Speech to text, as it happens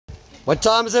What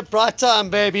time is it? Bright time,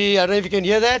 baby. I don't know if you can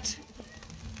hear that.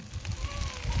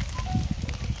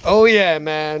 Oh yeah,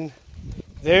 man.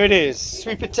 There it is.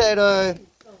 Sweet potato,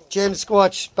 gem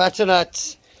squash,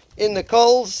 butternut in the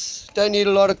coals. Don't need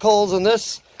a lot of coals on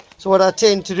this. So what I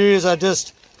tend to do is I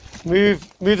just move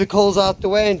the coals out the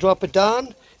way and drop it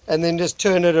down, and then just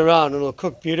turn it around and it'll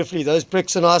cook beautifully. Those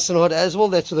bricks are nice and hot as well.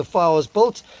 That's where the fire was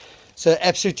built. So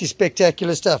absolutely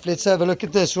spectacular stuff. Let's have a look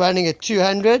at this. Running at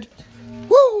 200.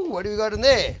 Woo! What do we got in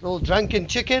there? A little drunken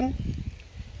chicken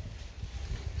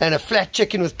and a flat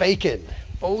chicken with bacon.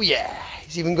 Oh yeah.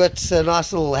 He's even got a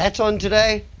nice little hat on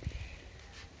today.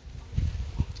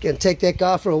 He's going to take that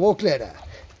guy for a walk later.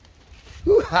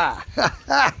 Woo-ha!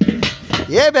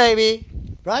 Yeah, baby.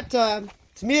 Right time.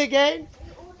 It's me again.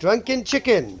 Drunken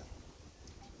chicken.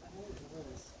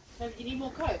 You need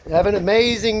more Coke? Have an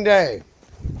amazing day.